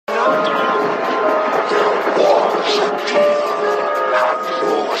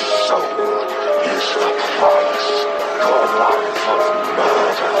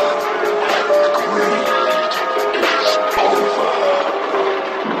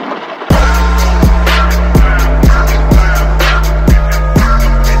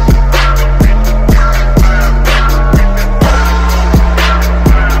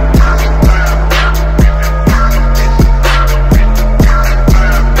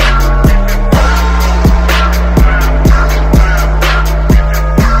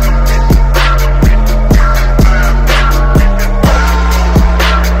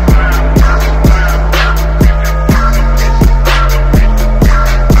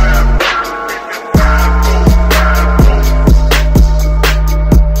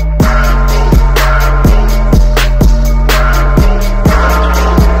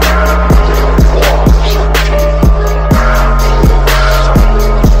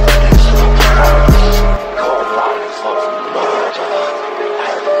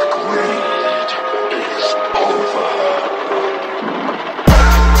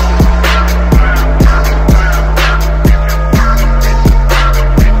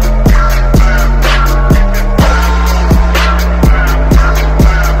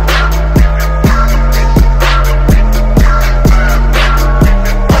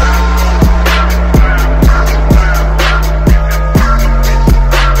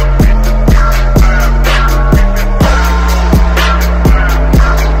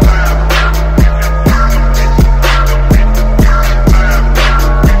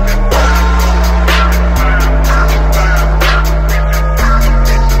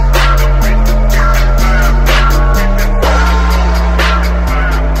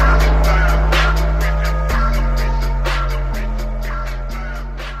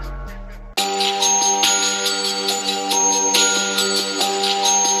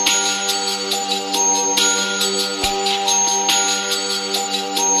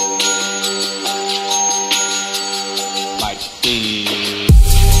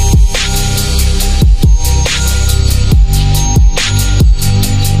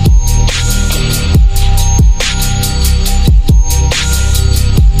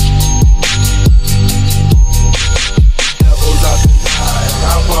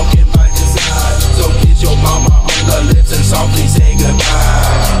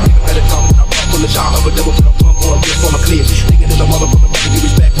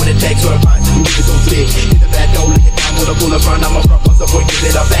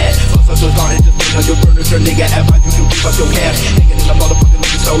your nigga ever, you can keep up your cash. Hanging in the motherfucking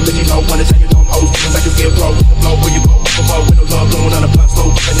liquor store, looking low, wanna tell you them hoes, feeling like you feel broke. The blow where you go, before with no love blowing on the bus slow.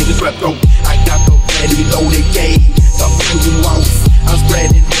 That nigga's rep go, I got no plan to be loaded gay. To pull you off, I'm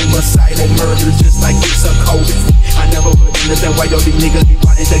spreading homicidal murders just like it's a COVID. I never heard understand why all these niggas be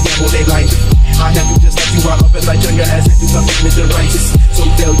plotting to gamble they life. I have you just like you are up and like turn your ass into something Mr. Righteous. So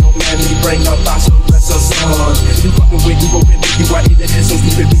tell your man me bring up I shall rest a son. You fucking with you open with you are in the head so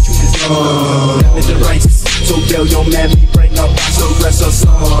stupid bitch you is done. Mr. Righteous. So tell your man me bring up I shall rest a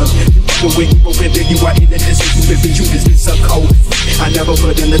son. You fucking with you open with you are in the head so stupid bitch you is a cold. I never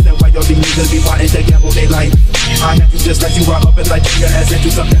heard understand why all these niggas be plotting to gamble they life. I have you just like you are up and like turn your ass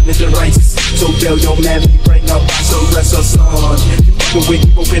into something Mr. Righteous. So tell your man me bring up I shall rest a son. You fucking with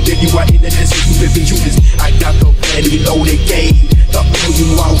you open with you are in the head so stupid bitch you is. I got no plan to be loaded gay. To pull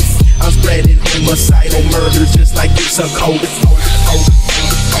you off, I'm spreading homicidal murders just like it's a COVID.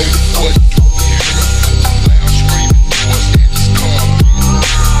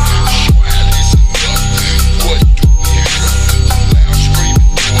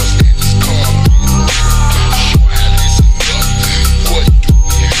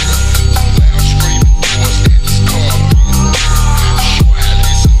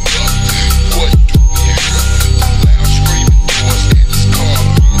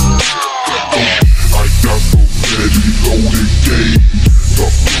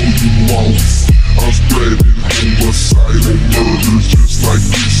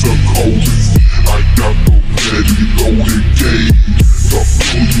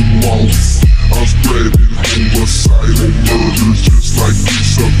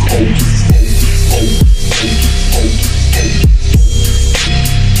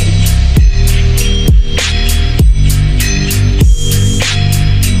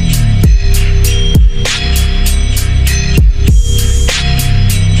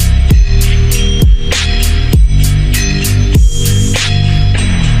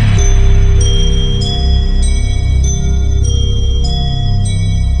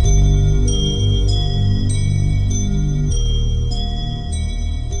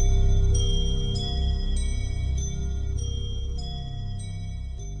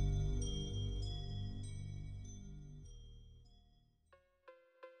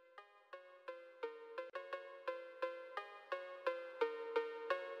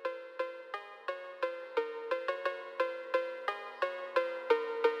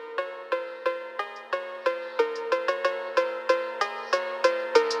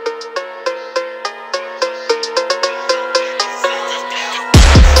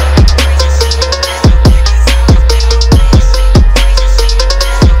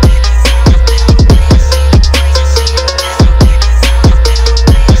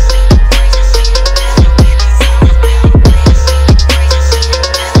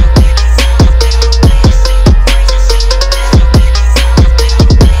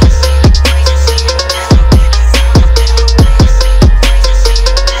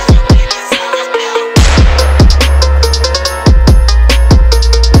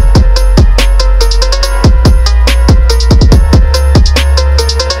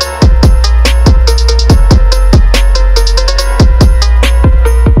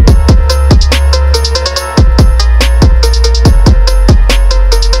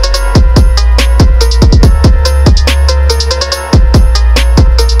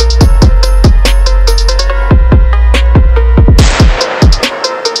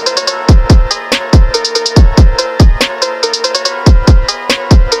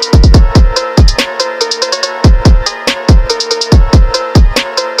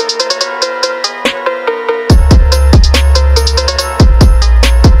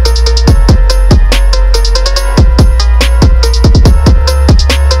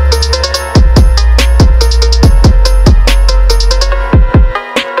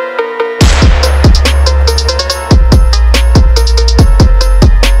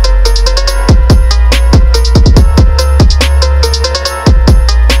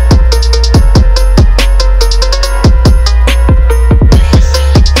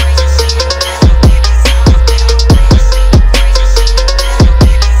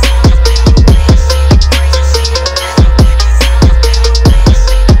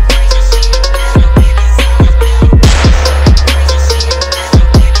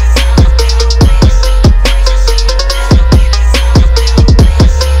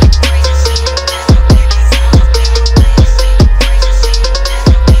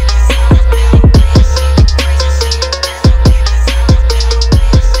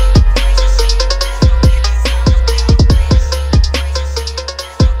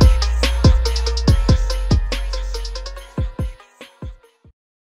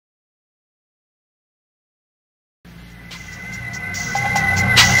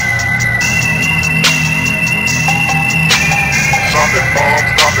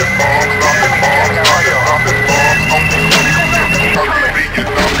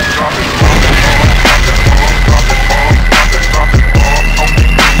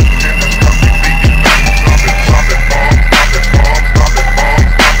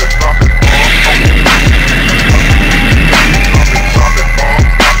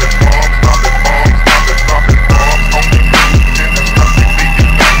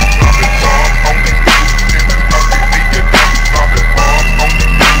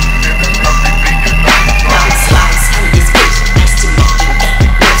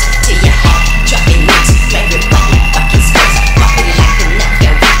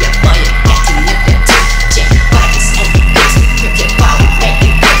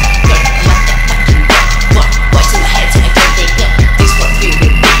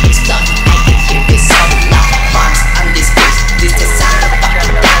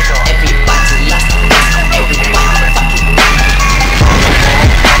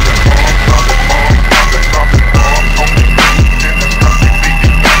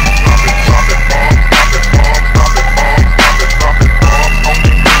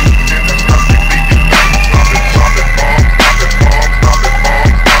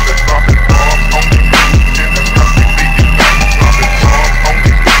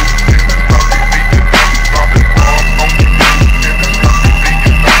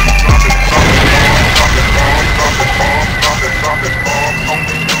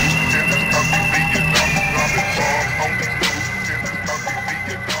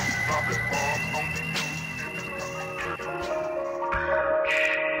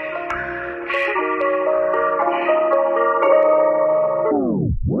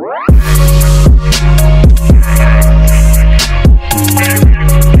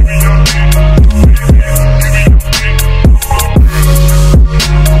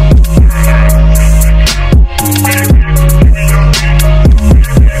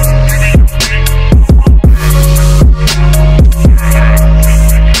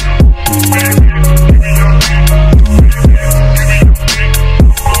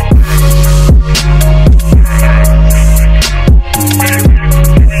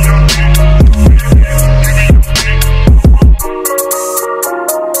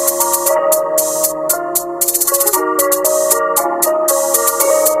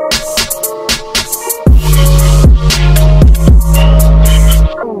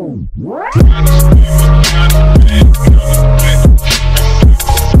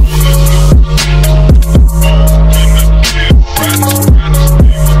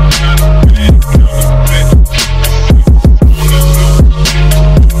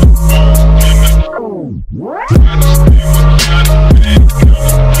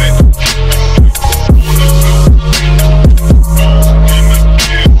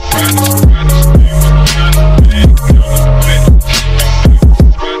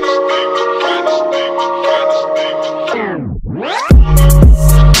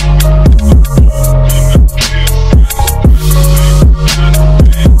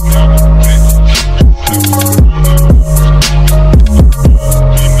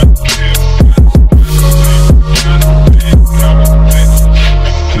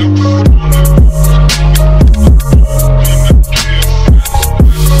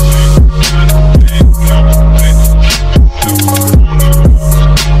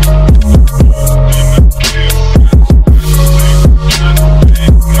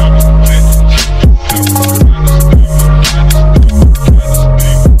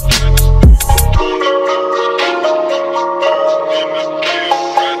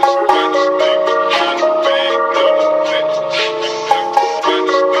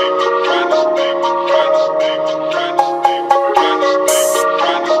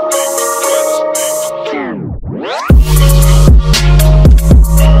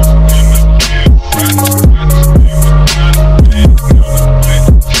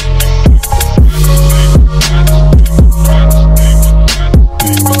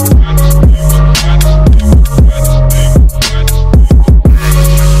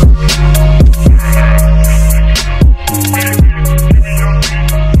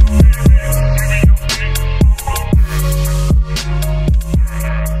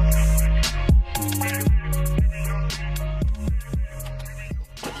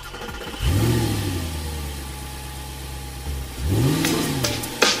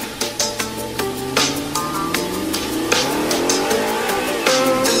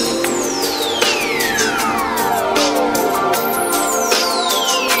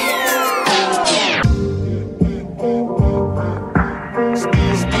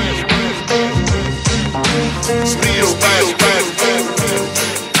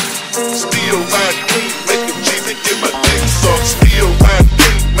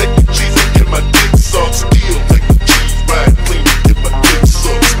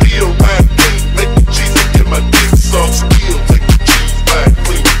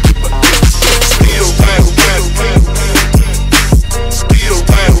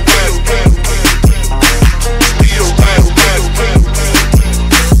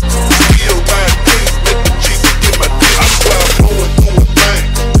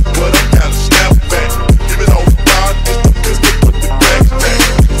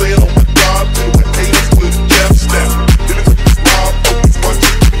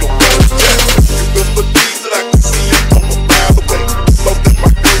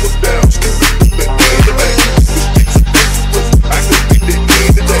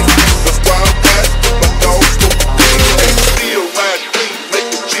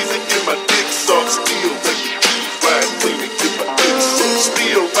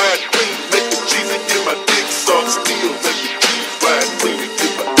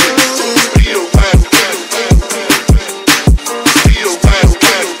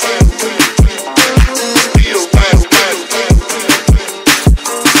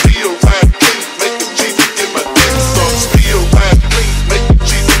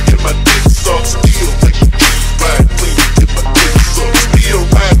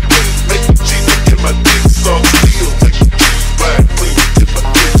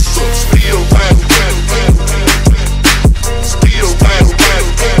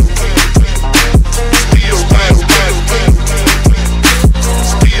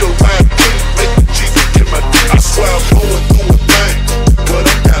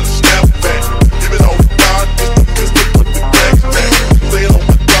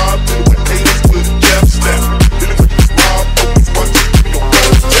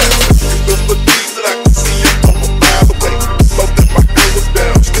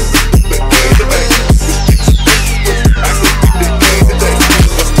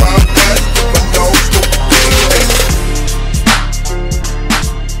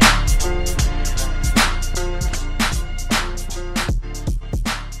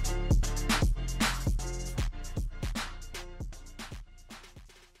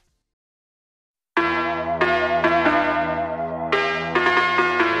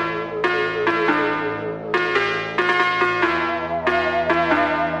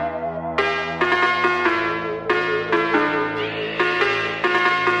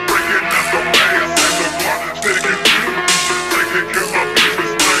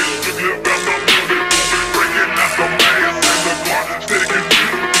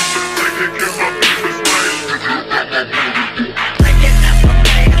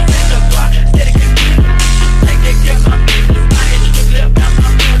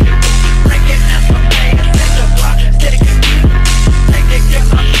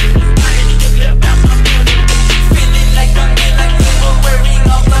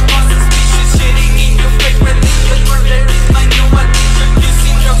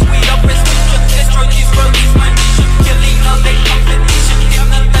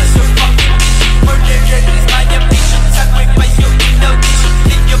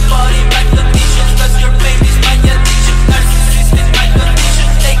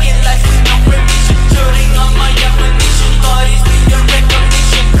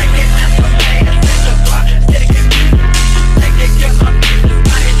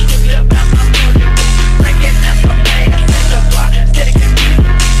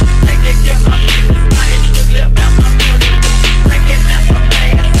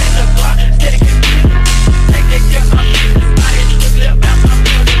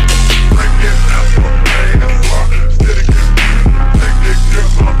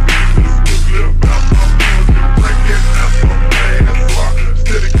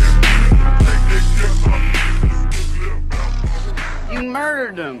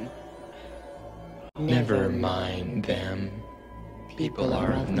 Never mind them. People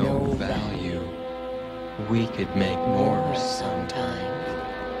are of no value. We could make more sometime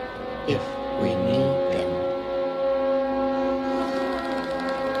if we need them.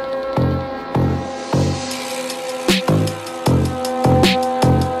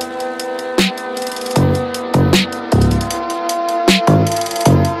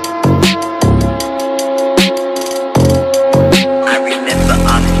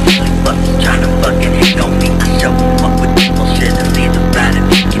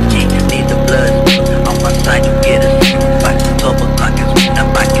 Like you get a sacrifice, 12 o'clock is when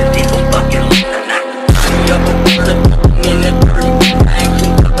I'm back in zero fucking.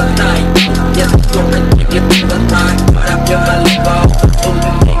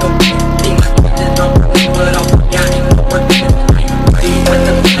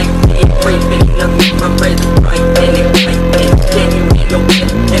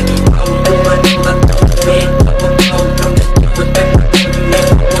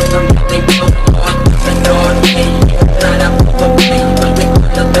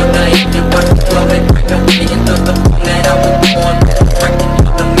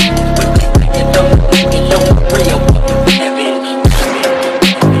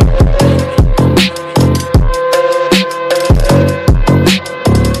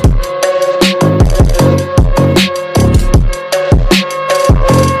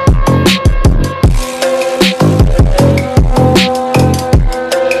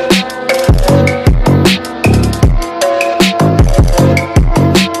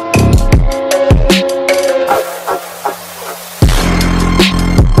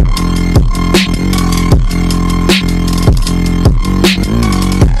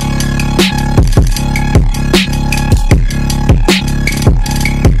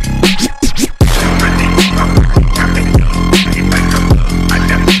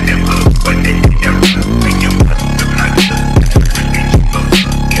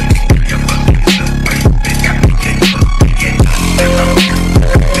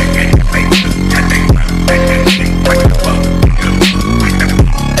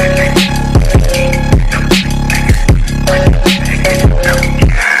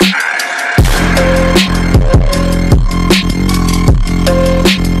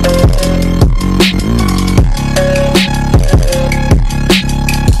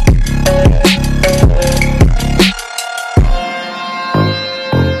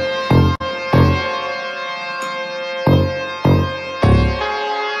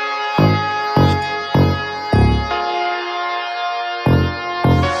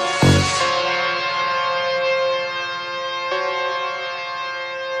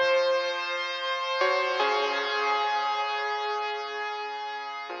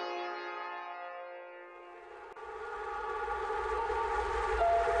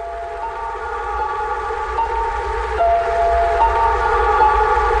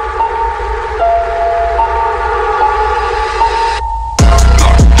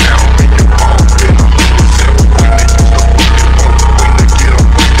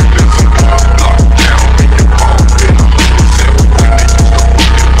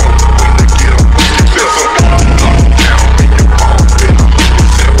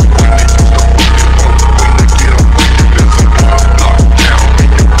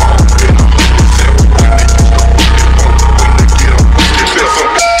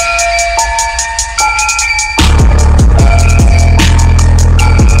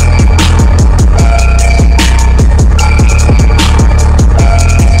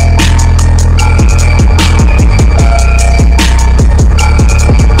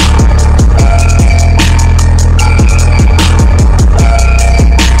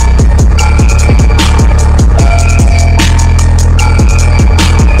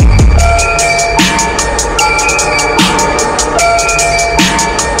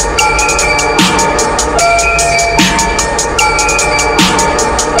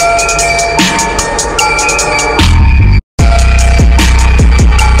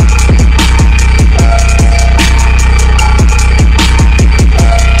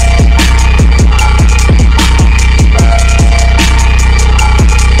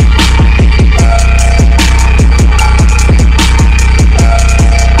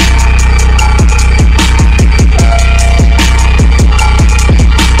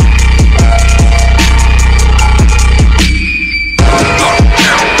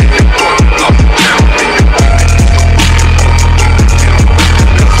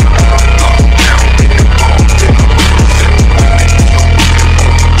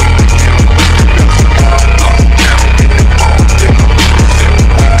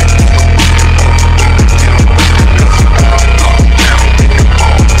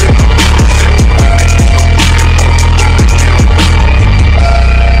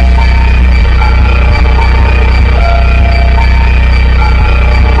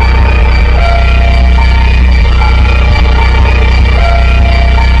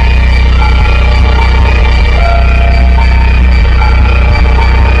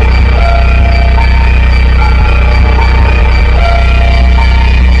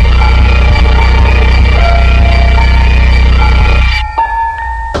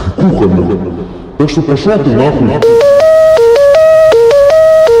 Так что пошел ты нахуй.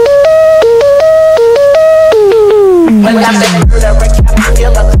 When I'm the murderer, I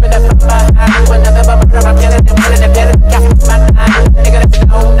feel like spin it from behind. When I've ever murdered, I'm killing and winning and better. Got my time, nigga, that's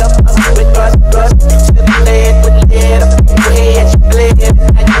stoned up. With bust, to the lead, with lead. I'm head, you bleed, and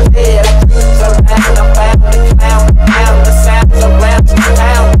you dead. Surround, I'm found, the clown, pound, the sounds around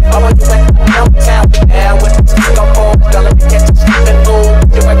town. Oh, you went to no town. Yeah, with the stick on board, don't let me catch you slipping, move.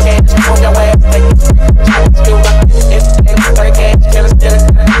 If I can't, just move your ass, take it. Do my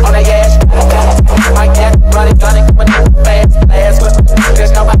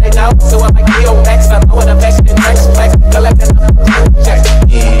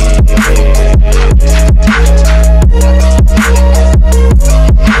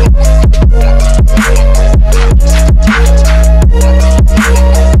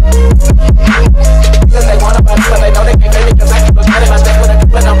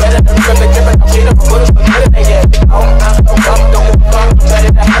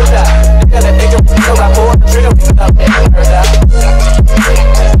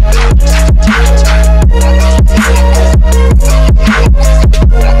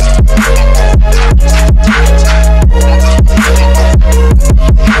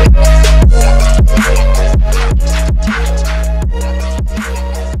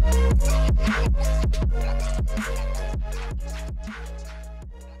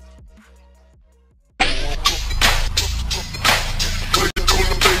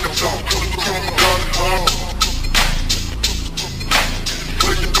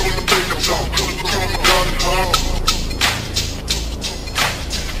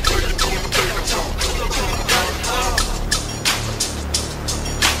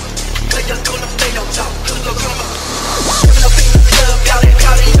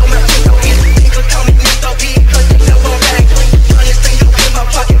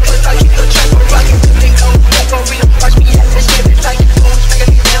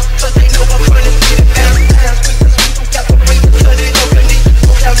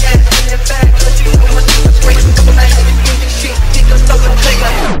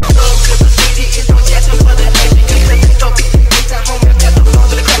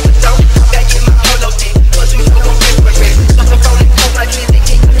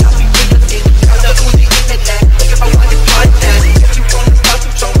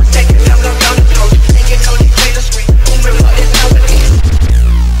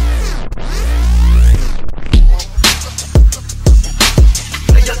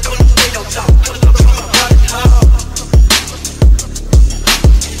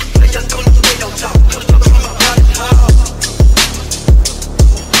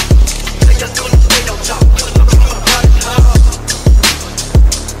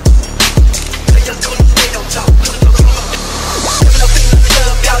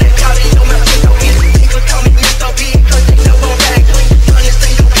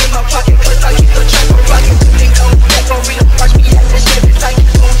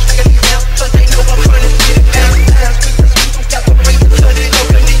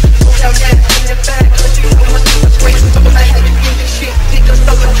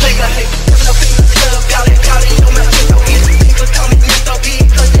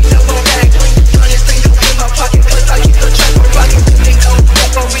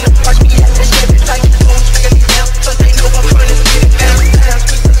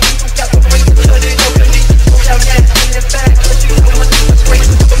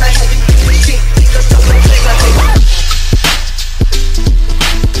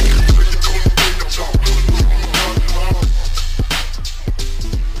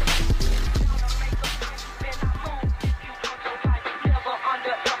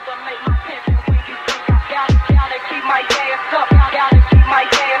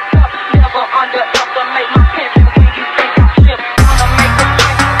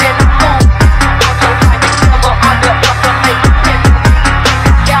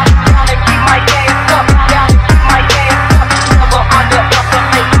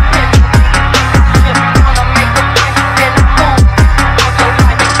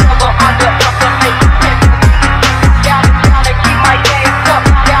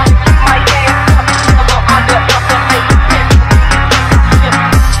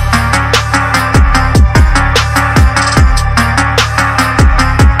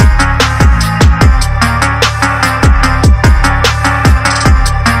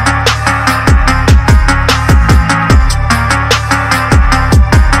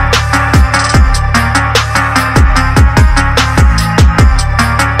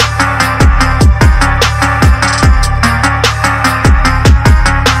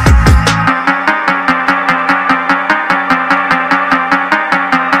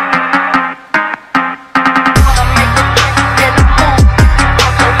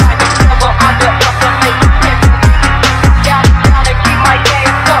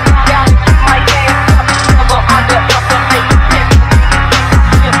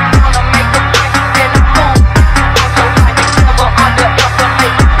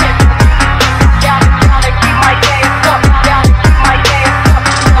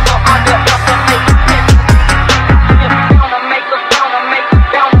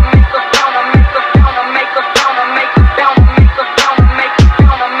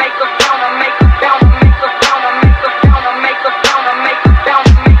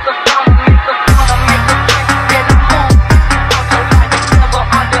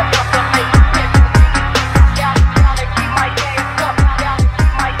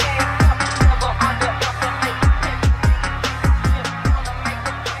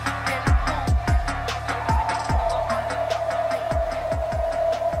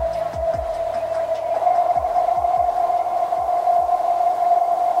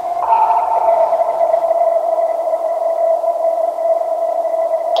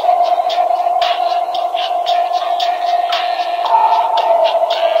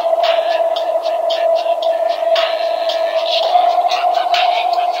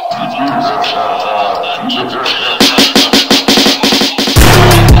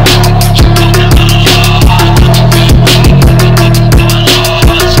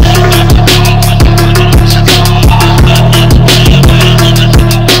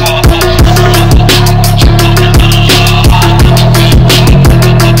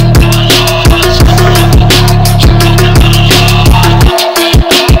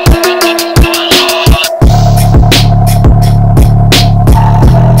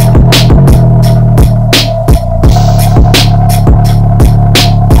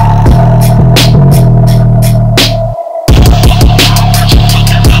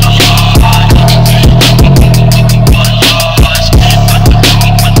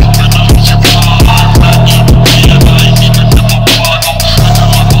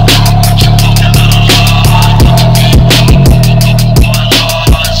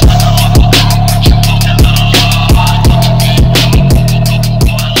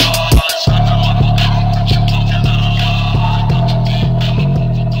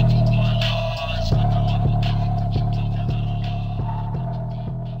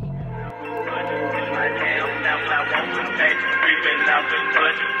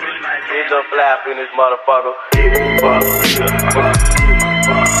motherfucker. Give a fuck, give a fuck,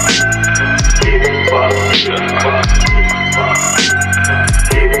 give a fuck, give a fuck, give a fuck,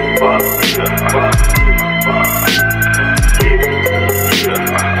 give a fuck, give a fuck.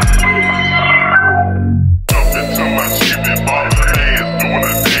 Jump into my shit and ball the ass, doing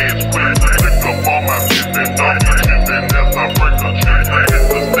a dance quick. Click up on my shit and dump my shit and as I break the shit. I hit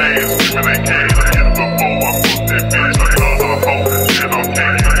the stage, giving a cash. I hit before I put that bitch. Another hoe, shit on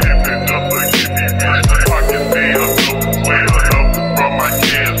cash. I hit it just to give me bitch. Pocket bill, swear up from my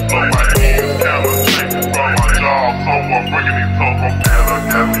cash flow. My hands kinda shake from my jaw, so I'm bringing these hoes from Anna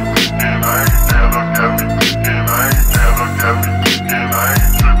got me clicking. I ain't Anna got me clicking. I ain't Anna got me clicking. I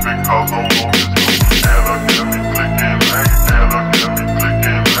ain't tripping cause I'm on this hoe. Anna got me clicking. I ain't Anna got me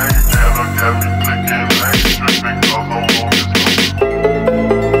clicking. I ain't Anna got me clicking. I ain't tripping cause I'm on this hoe.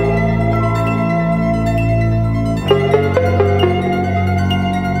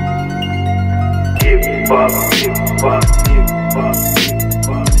 Give a fuck, give a fuck, give a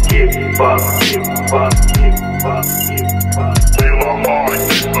fuck, give a fuck, give a fuck, give a fuck, give a fuck. Feel a hard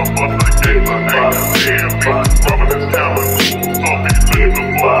kiss up on the gates of hate. Damn, rubbing his talent. So be living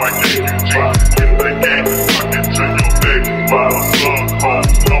before I get you G. In the game, tuck it to your dick. My slug hole,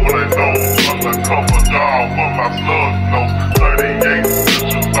 nobody knows. Undercover dog for my slug nose. 38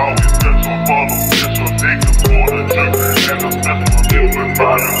 bitches, always bitches for the bitches. Niggas for the juice. And the special deal with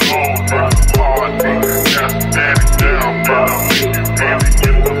fire gold. Hard dick, that's daddy down. And I make you handy.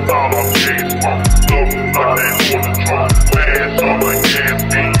 Get the thought of gauge smoke. Something like that on the trunk. Flash on the gas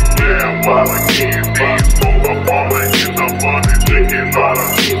beam. Yeah, while I can't dance. Smoke up on the end of money. Drinking all the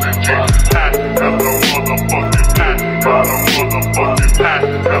juice and juice. Hot as a motherfucking hot. Got a motherfucking hot.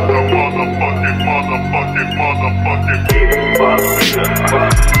 As a motherfucking Give a fuck, give a fuck, give a fuck, give a fuck, give a fuck, give a fuck, give a fuck,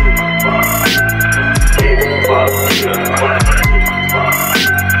 give a fuck, give a fuck, give a fuck.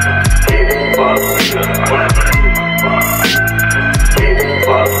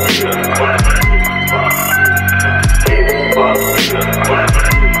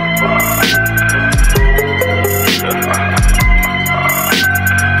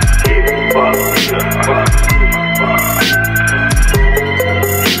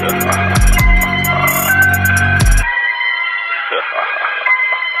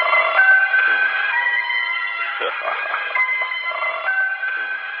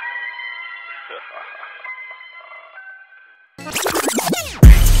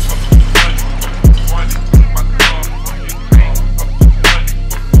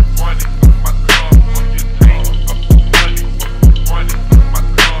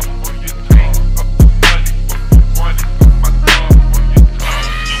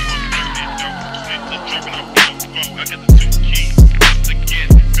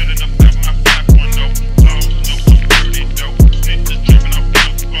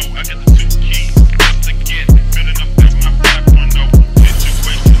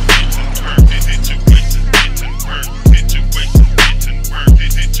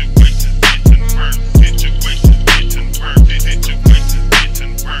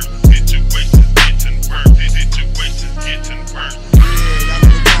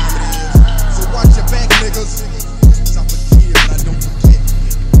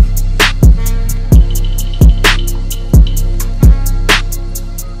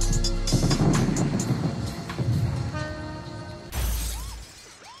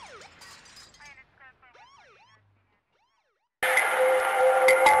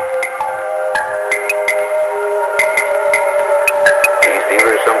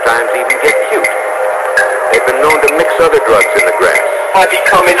 sometimes even get cute. They've been known to mix other drugs in the grass. I be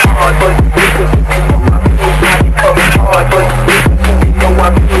coming hard, but I be coming hard, but you know I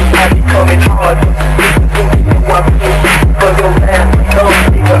be coming hard. You know I for your ass, no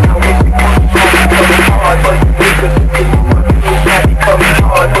nigga, I be coming hard, but you know I be coming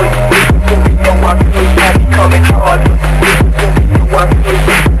hard, but you know I be coming hard. You know I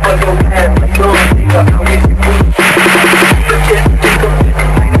for your ass, no nigga, I be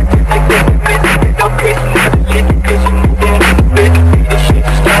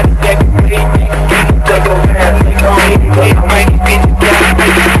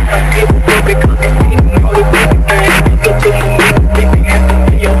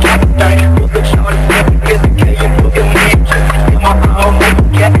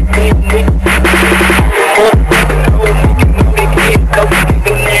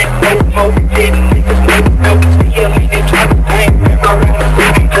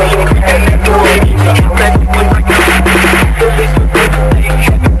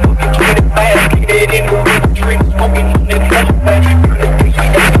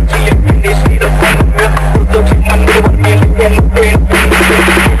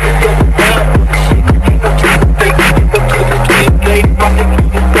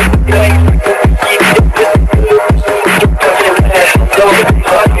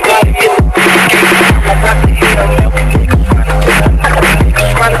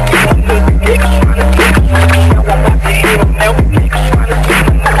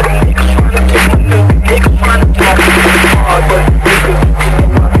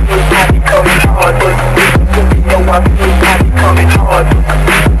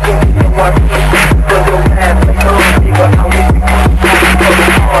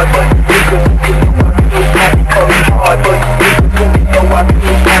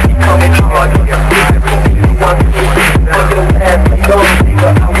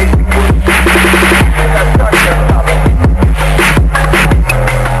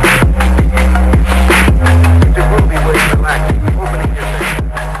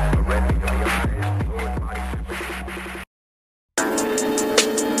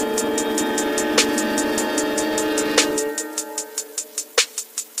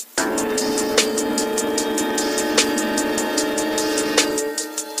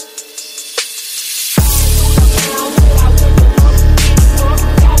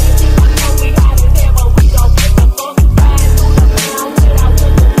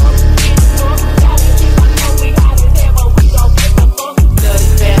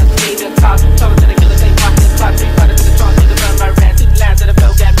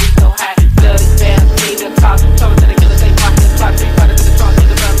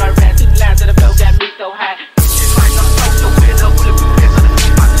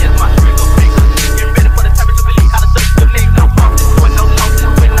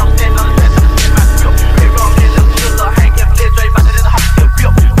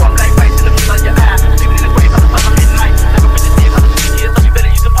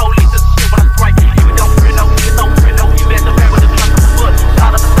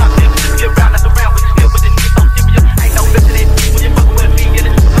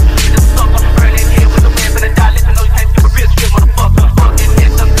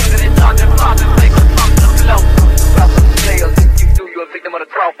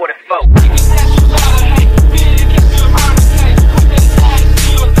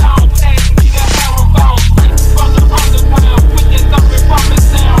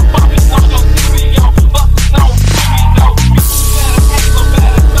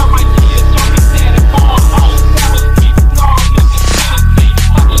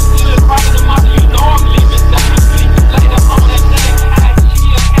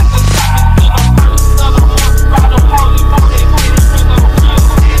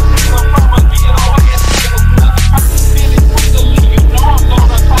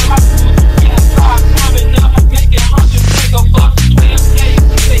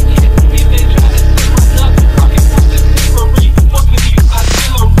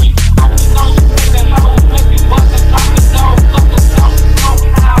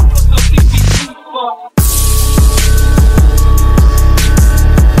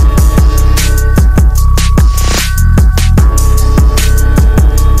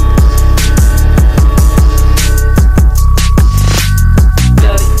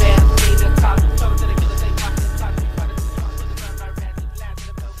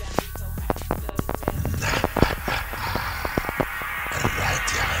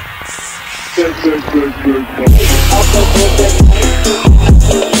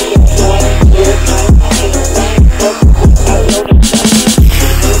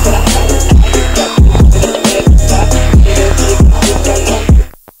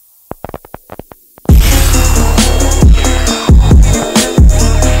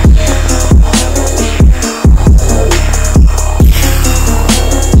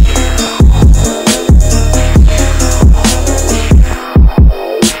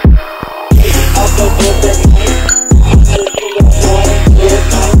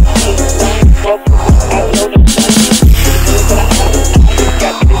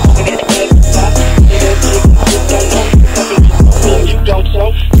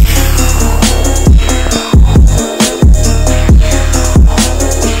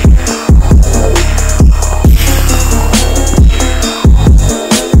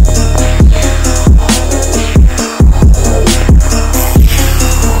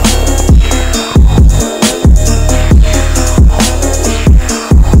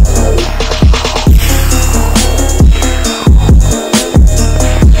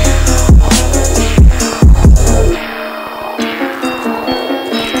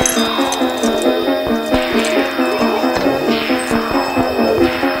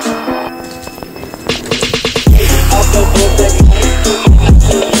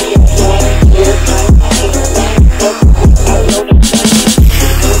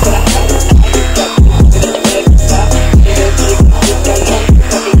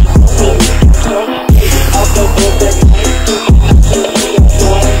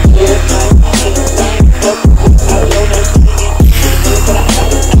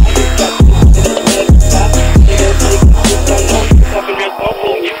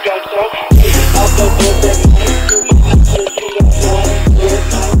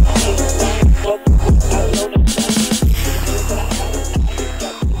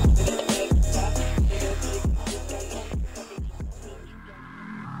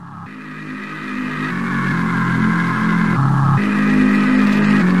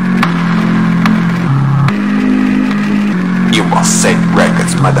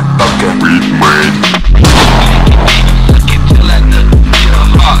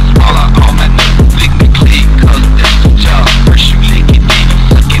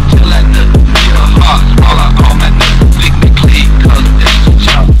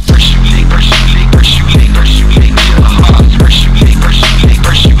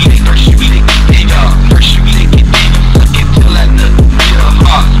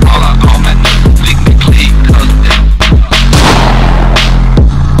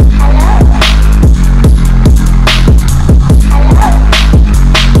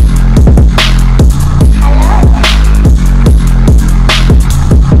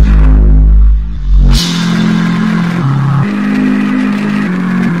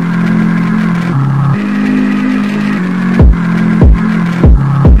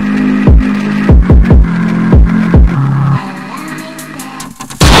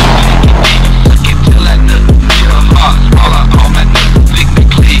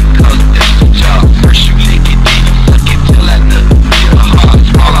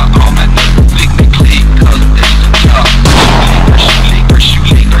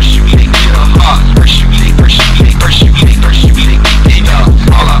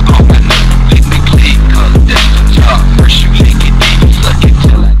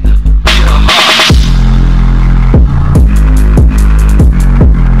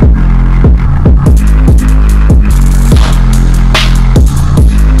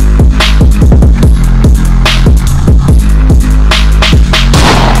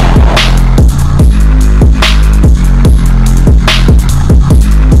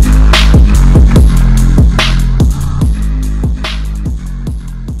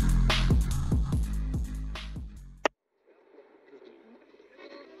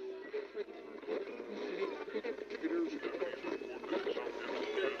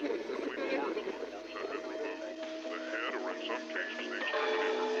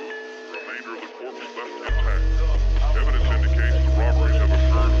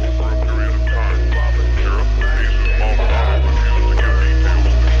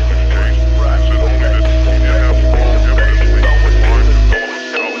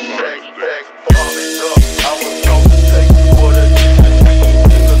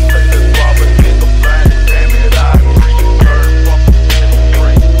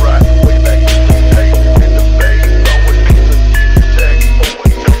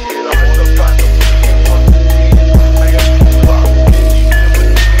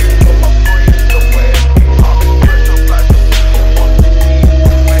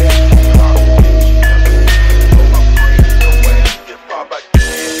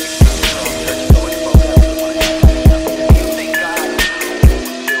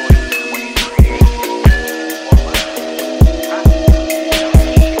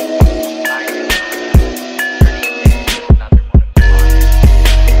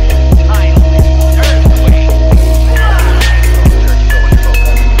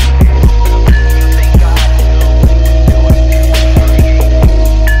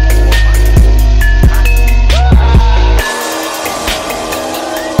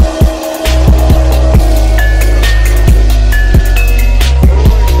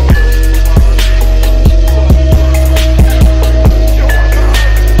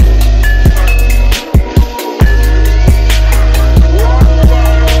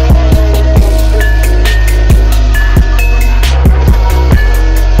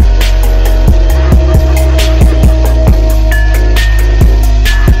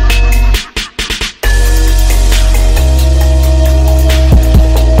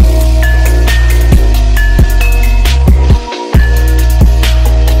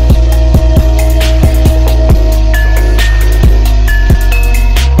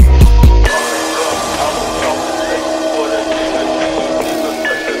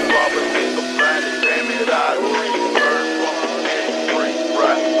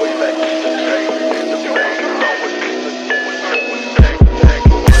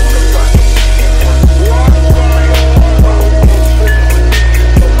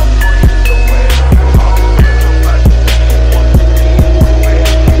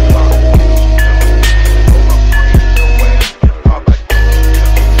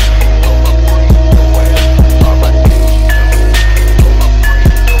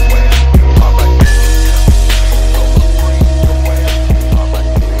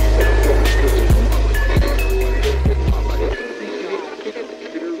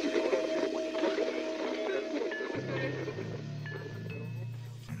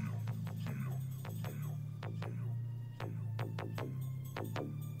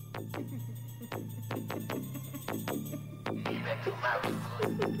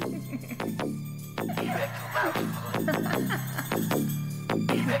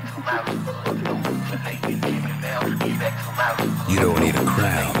You don't need a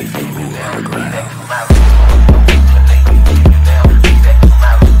crowd if you rule on the ground.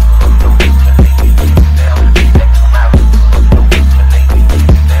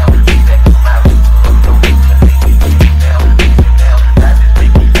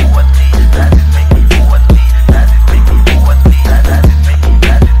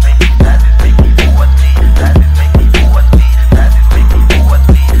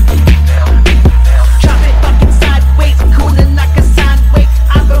 Drop it fucking sideways, cooling like a sine wave.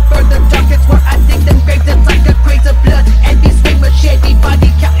 I prefer the darkest where I dig them grave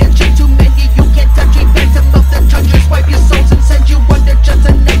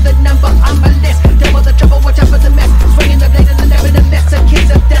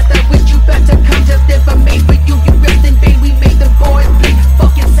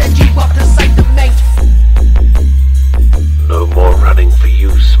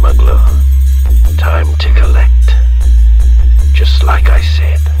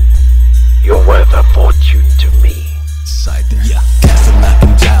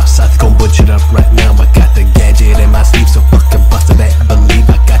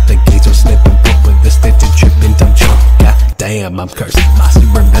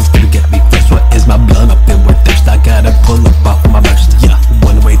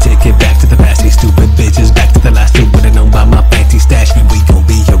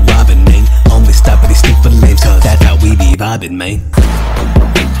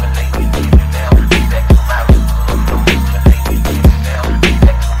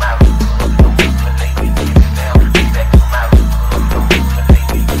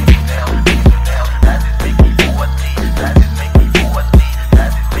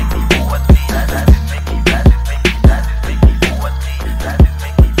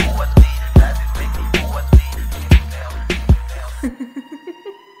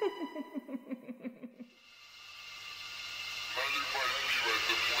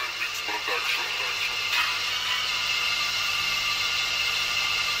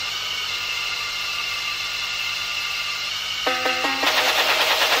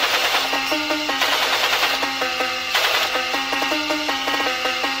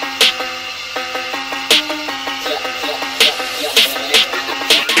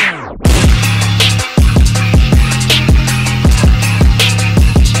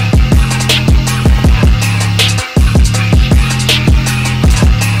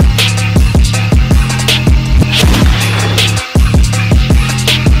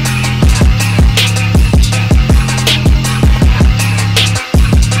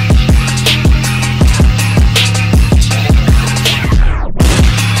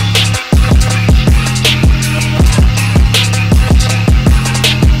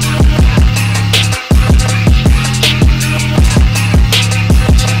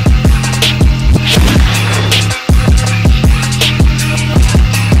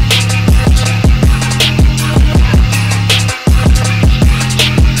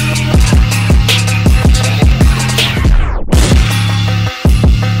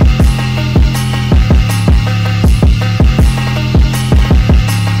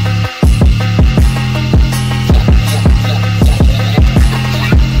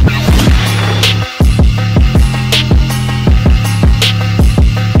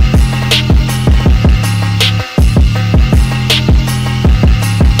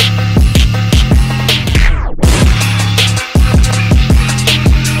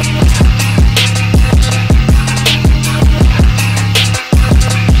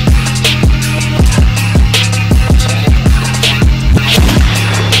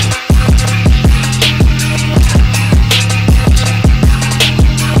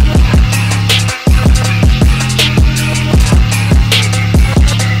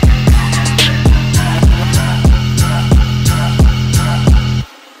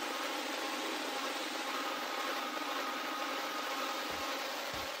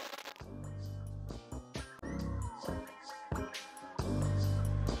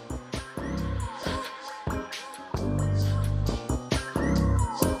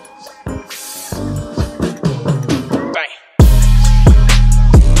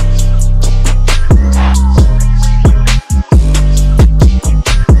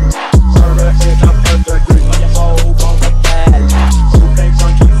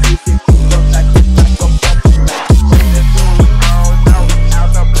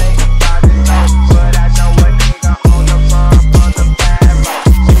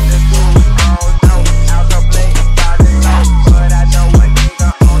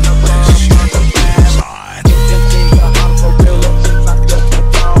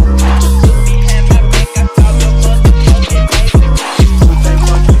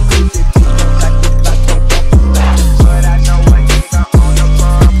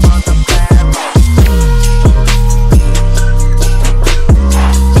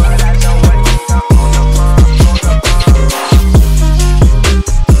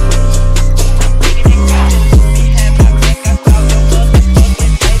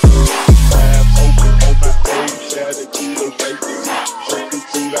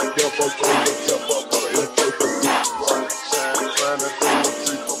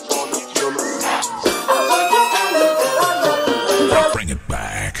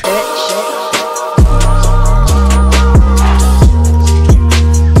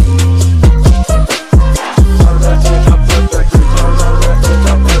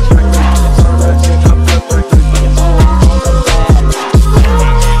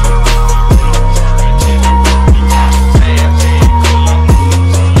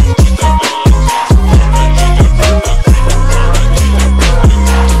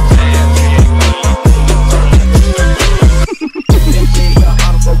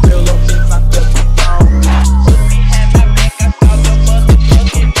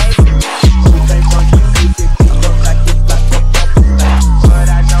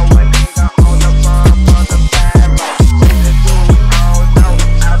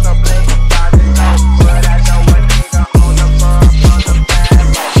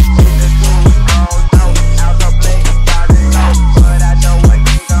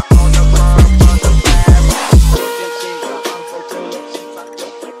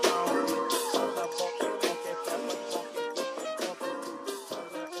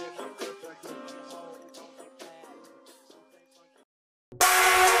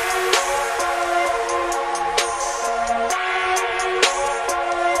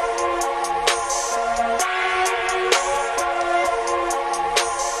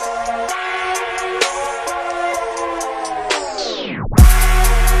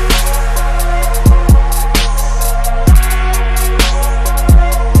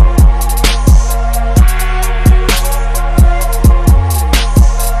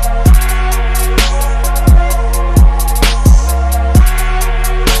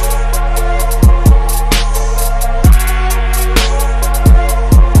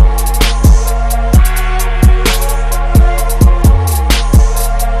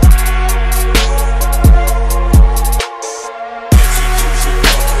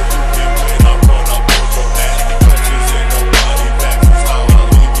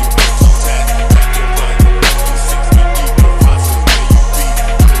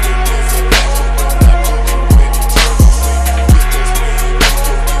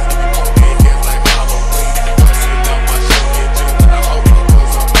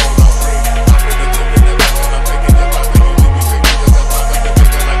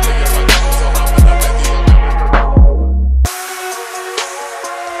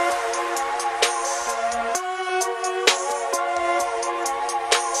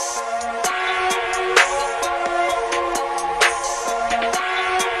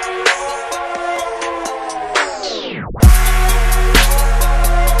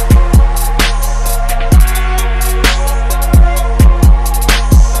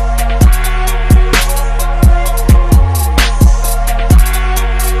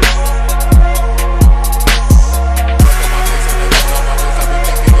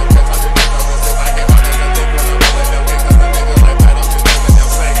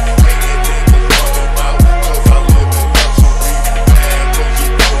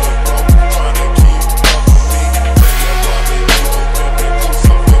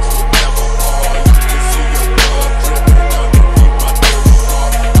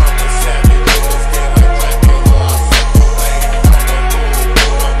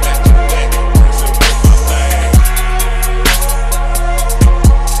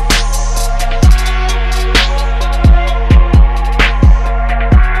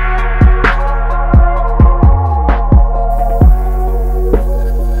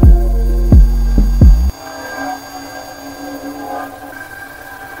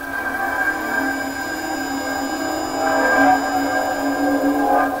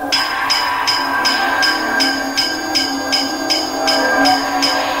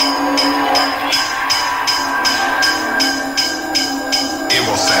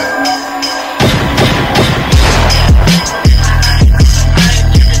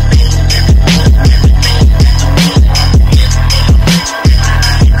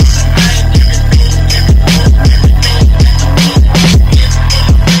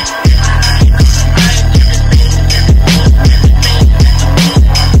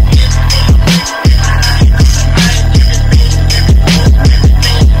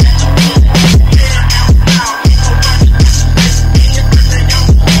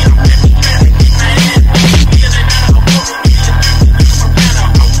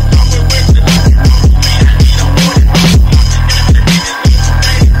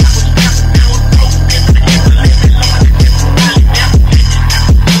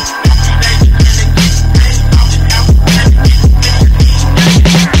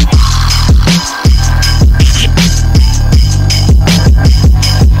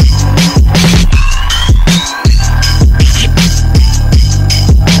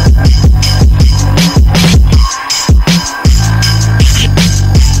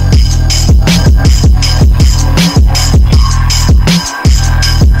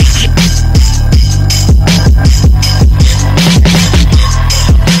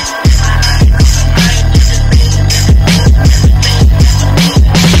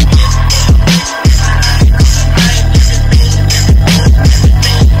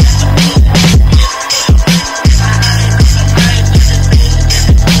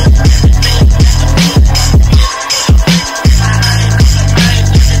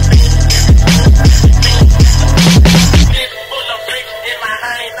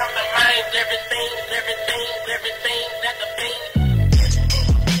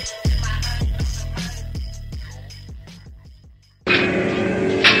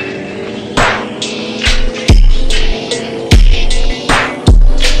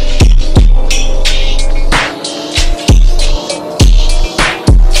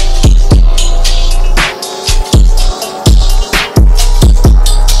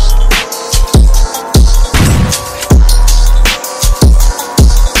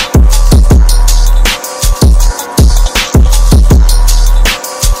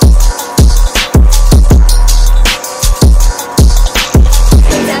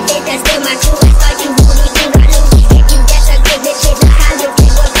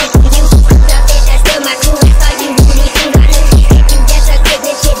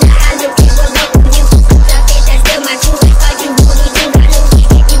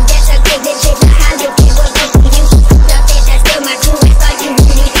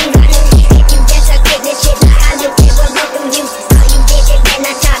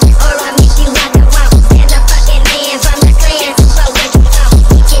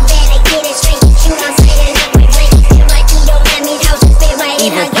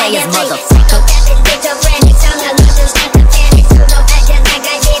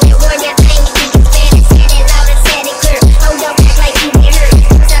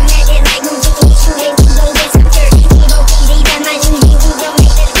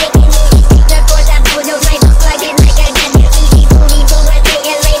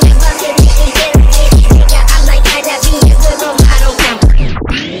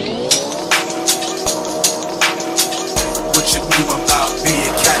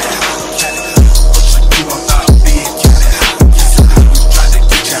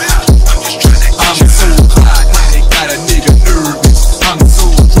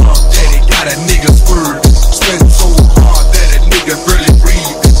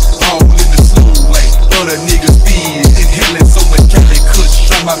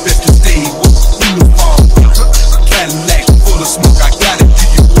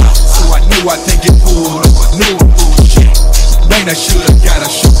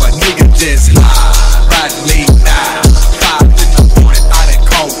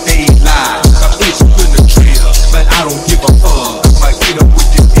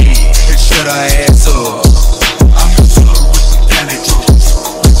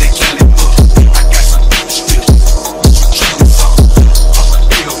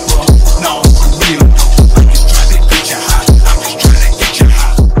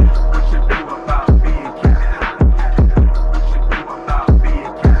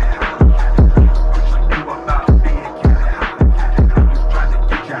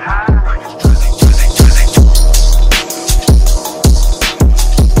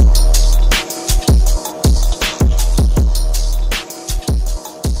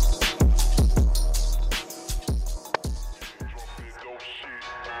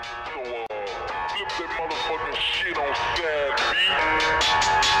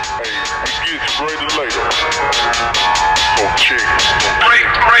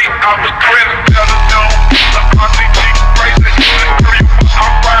out the crib, better know. The posse keep crazy. I'm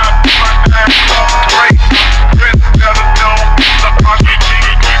riding my ass so great. Chris better know. The posse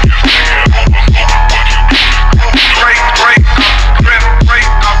keep great, great. Chris, great.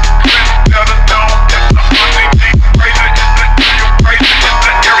 Chris better know. The posse keep crazy. It's the area crazy. It's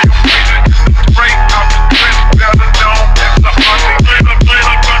the area crazy. It's great. Chris better know. The posse keep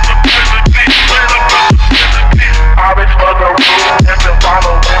always for the rule and to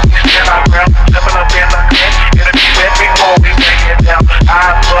follow when we stand our ground. Stepping up in the clan, it'll be back before we bang it down.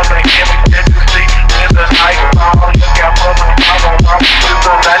 Eyes for the end, we get to see when the night fall. Look out for the follow, while we do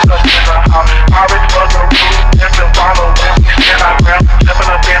the lights up in the house. Always for the rule and to follow when we stand our ground.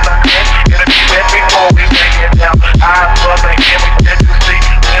 Stepping up in the clan, it'll be back before we bang it down. Eyes for the end, we get to see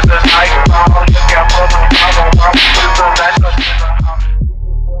when the night fall. Look out for the follow, while we do the lights up in the house.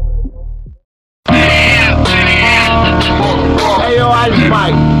 Hey yo, I just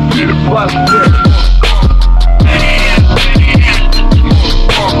might bust this.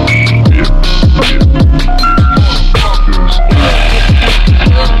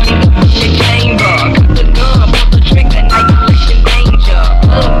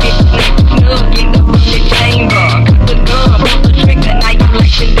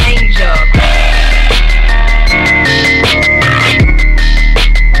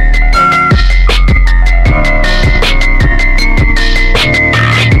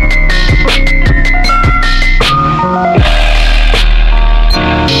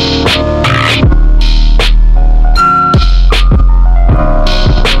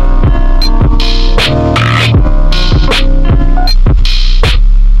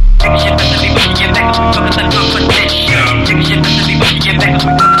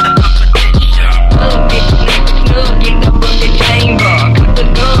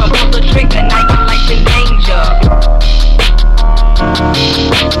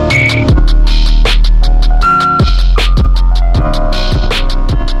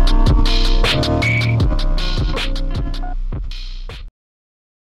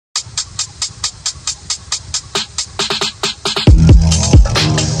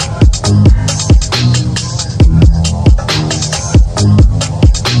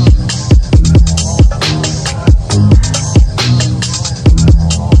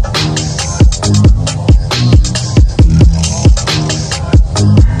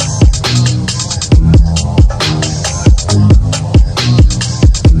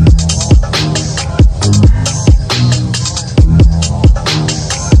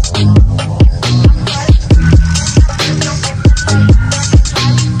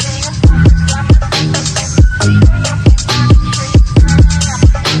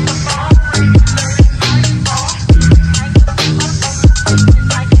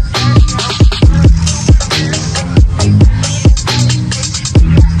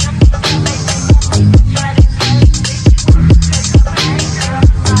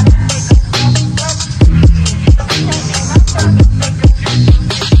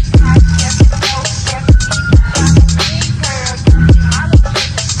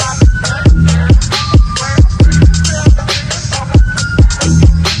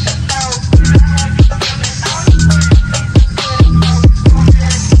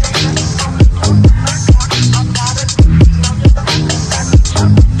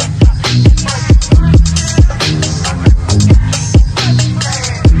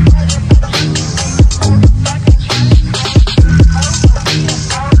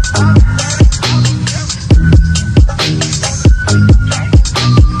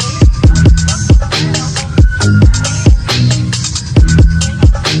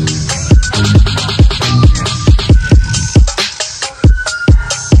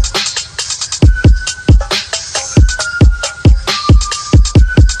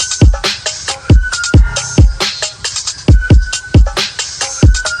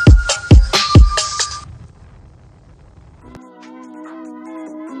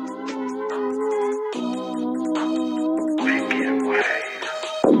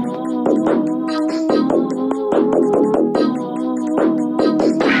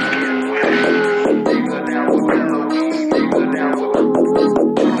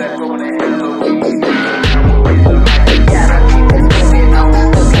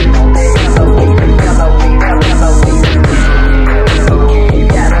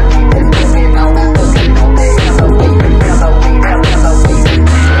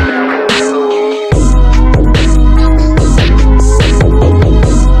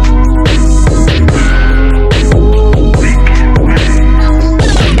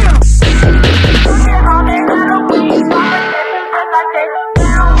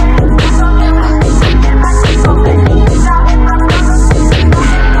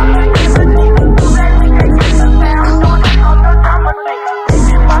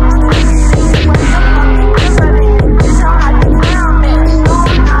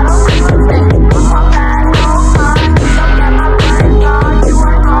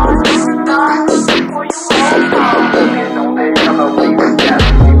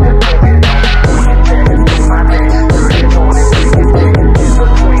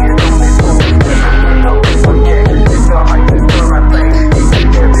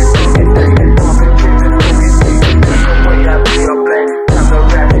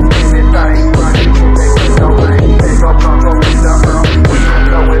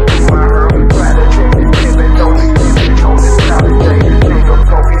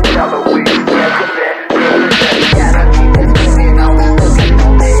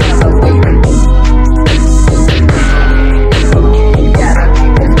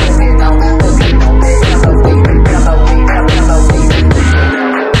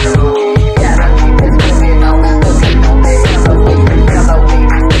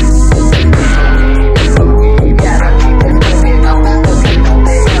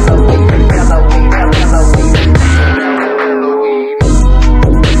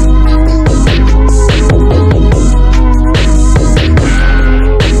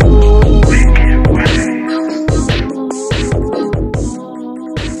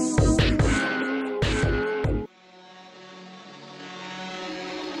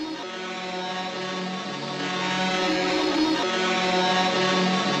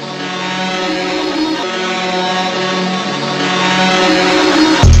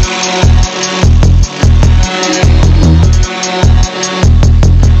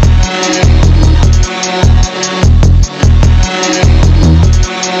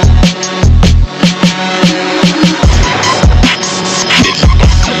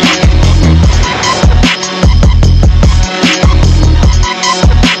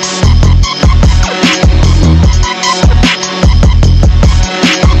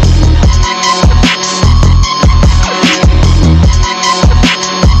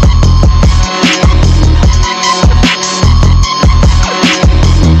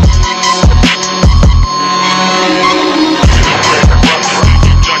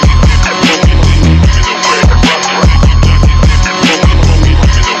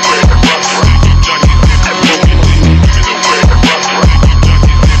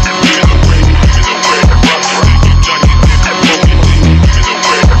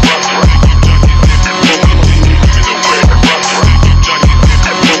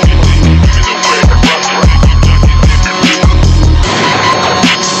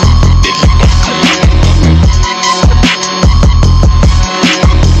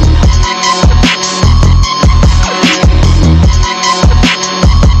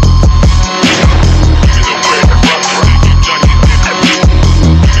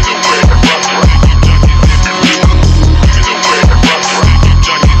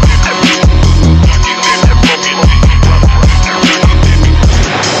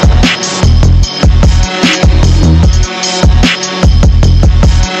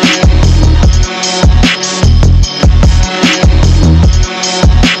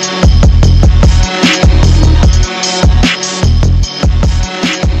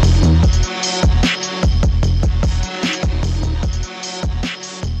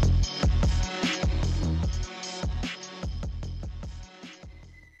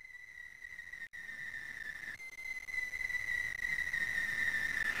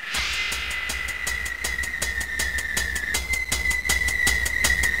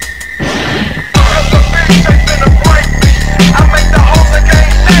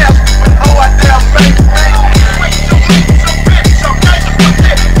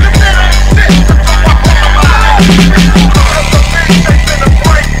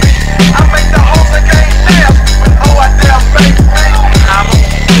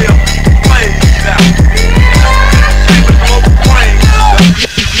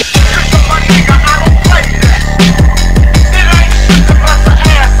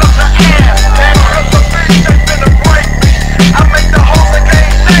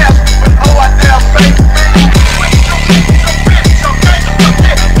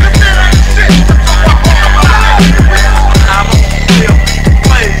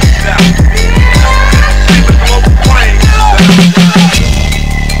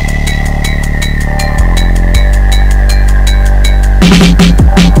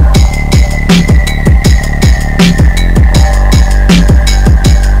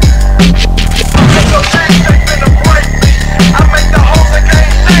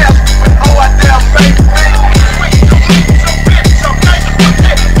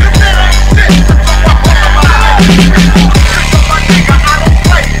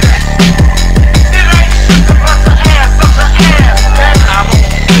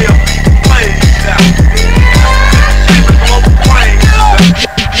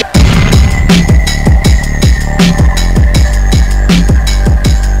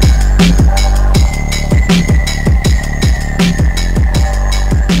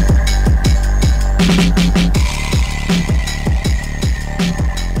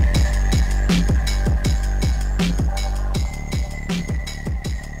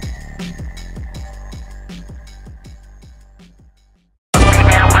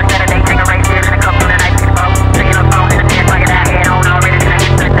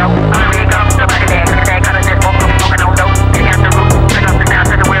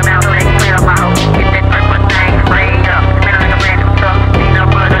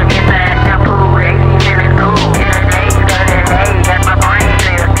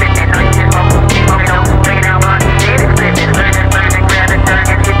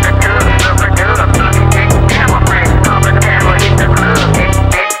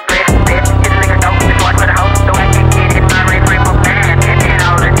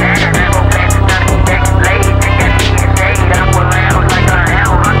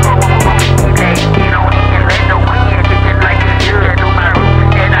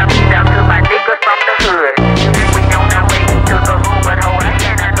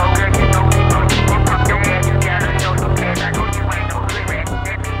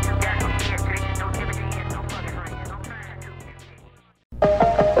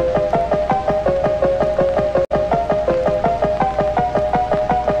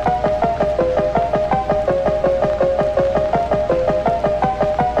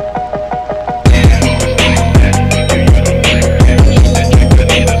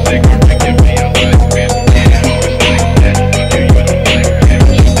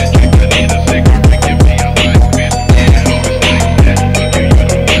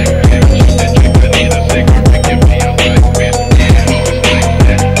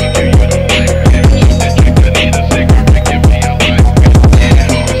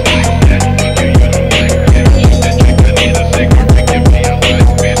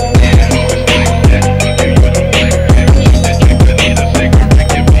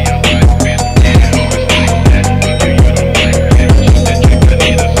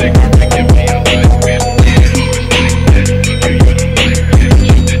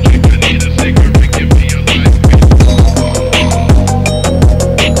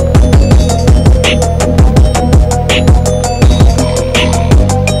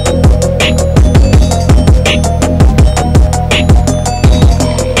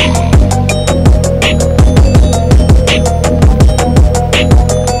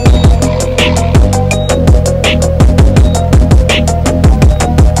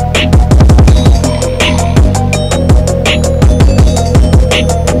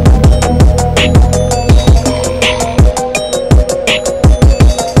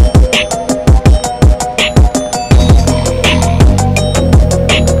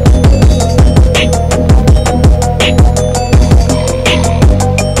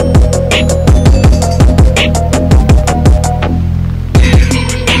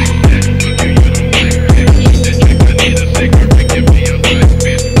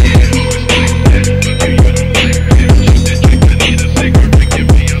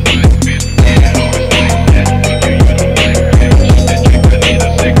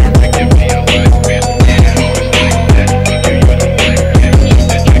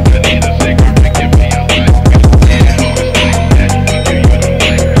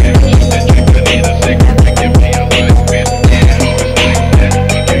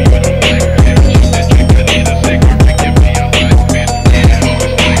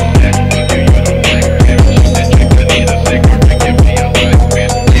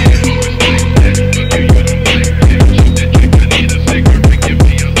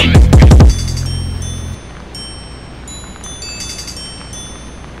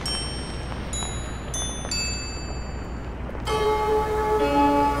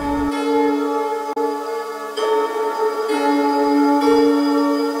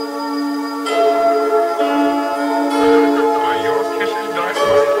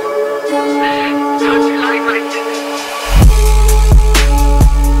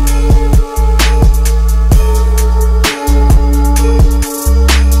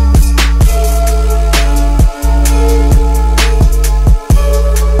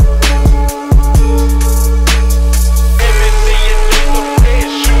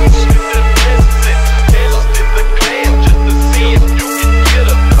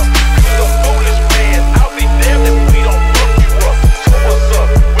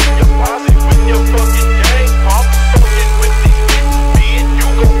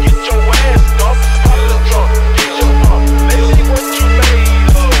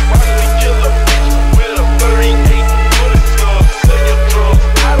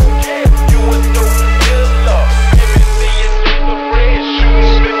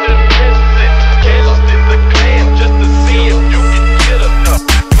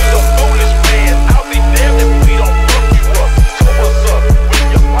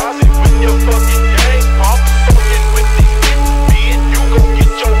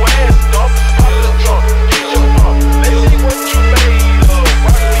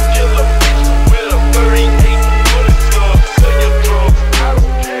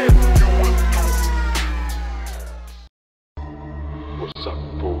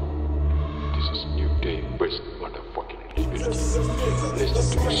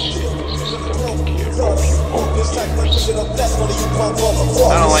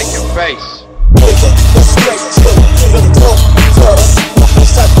 face.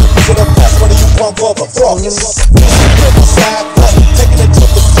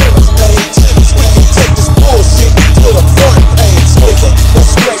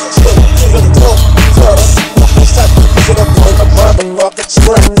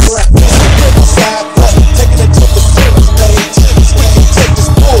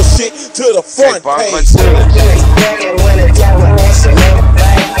 To the front page.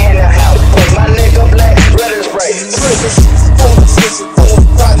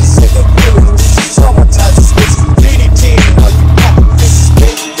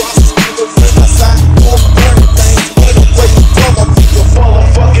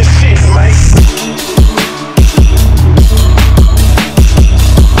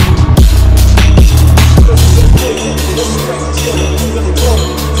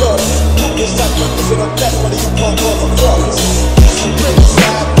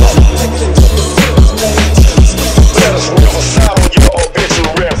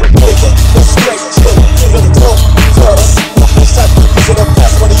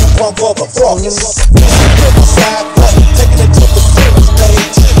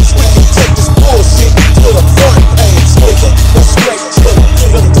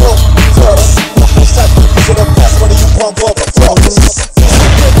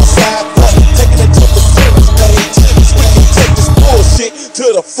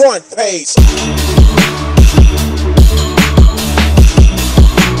 To the front page.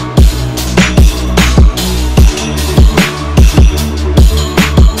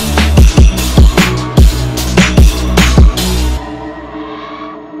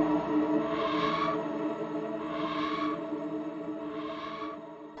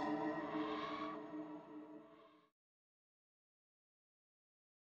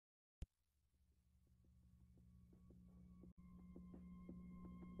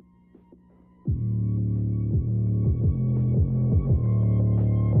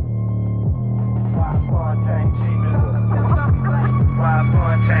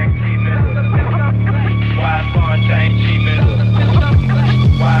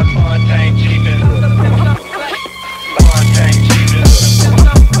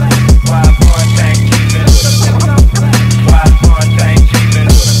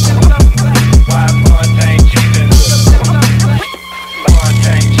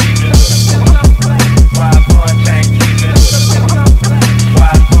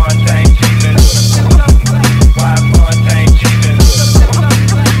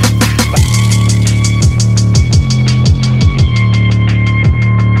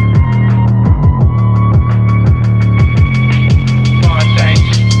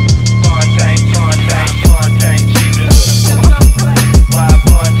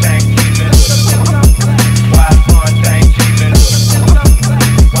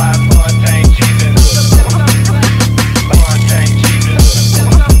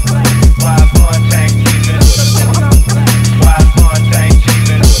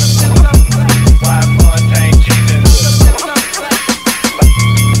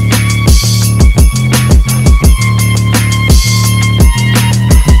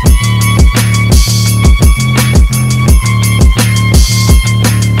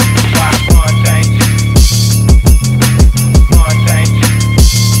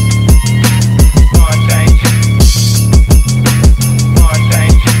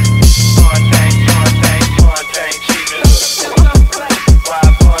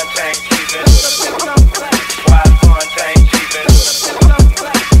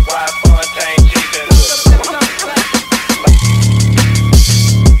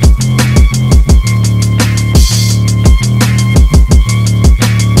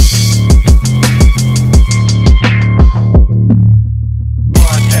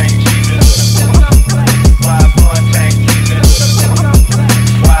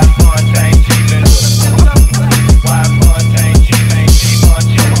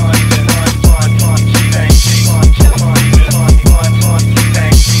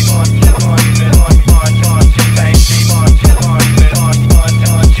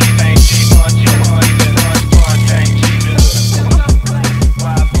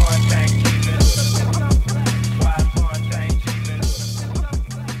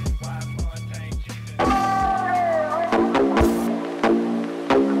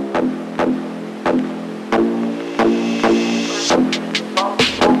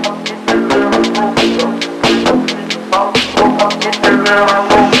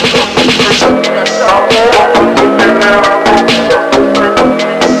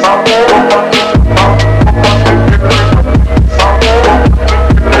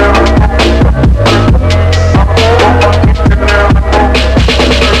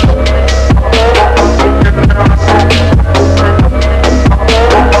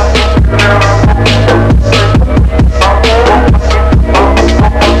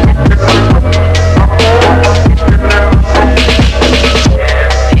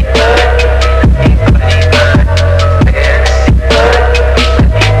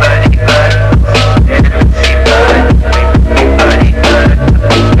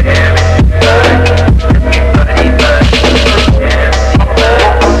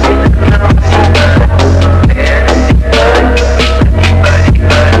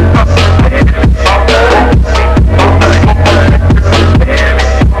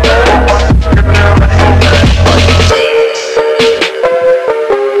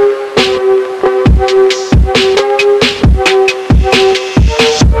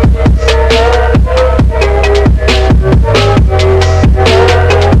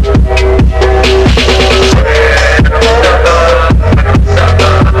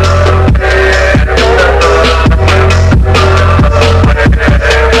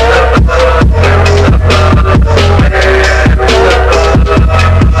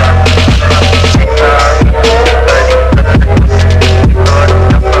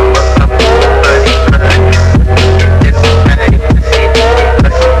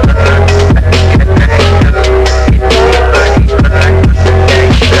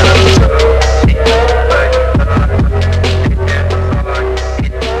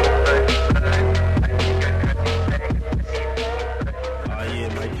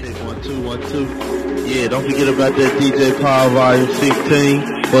 forget about that DJ Power Volume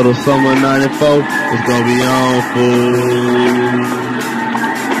 16 for the summer '94. It's gonna be on, fool.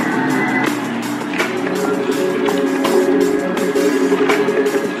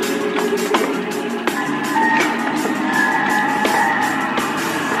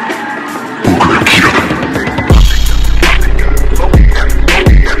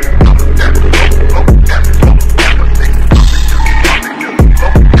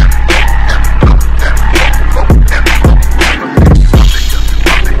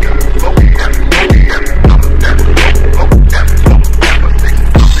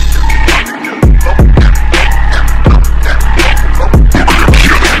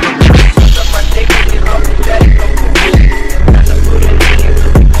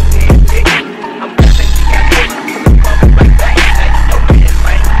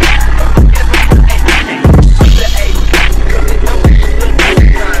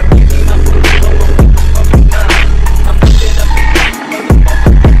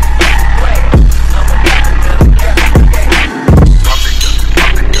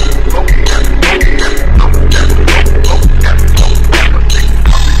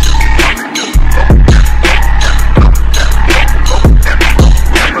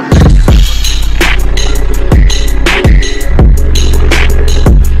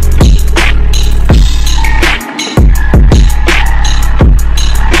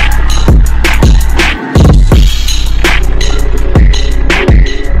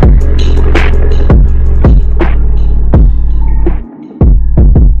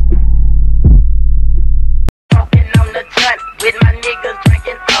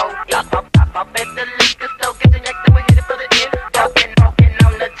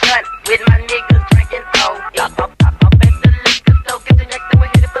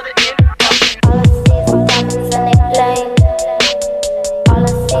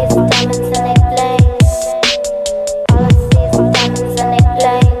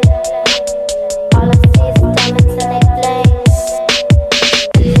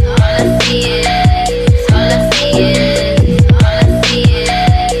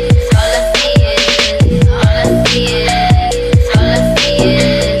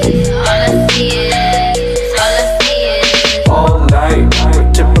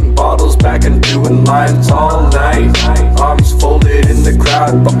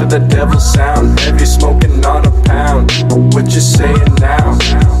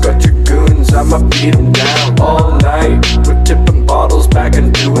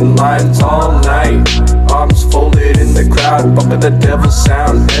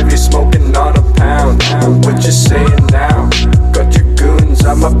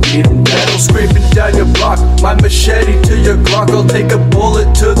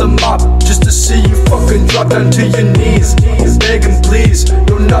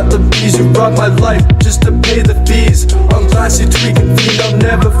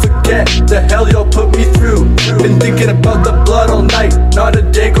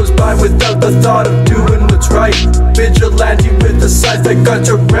 Got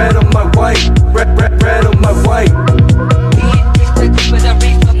your red on my white, red on my white. With a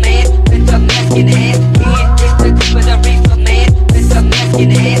reefer man, with a mask in hand. With a reefer man, with a mask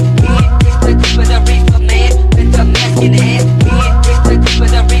in hand. With a reefer man, with a mask in hand.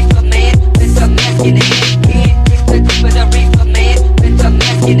 With a reefer man, with a mask in hand. With a reefer man, with a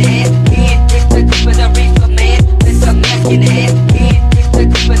mask in hand. With a reefer man, with a mask in hand.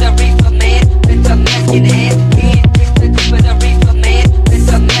 With a reefer man, with a mask in hand. With a reefer man, with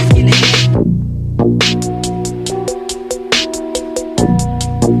a mask in hand.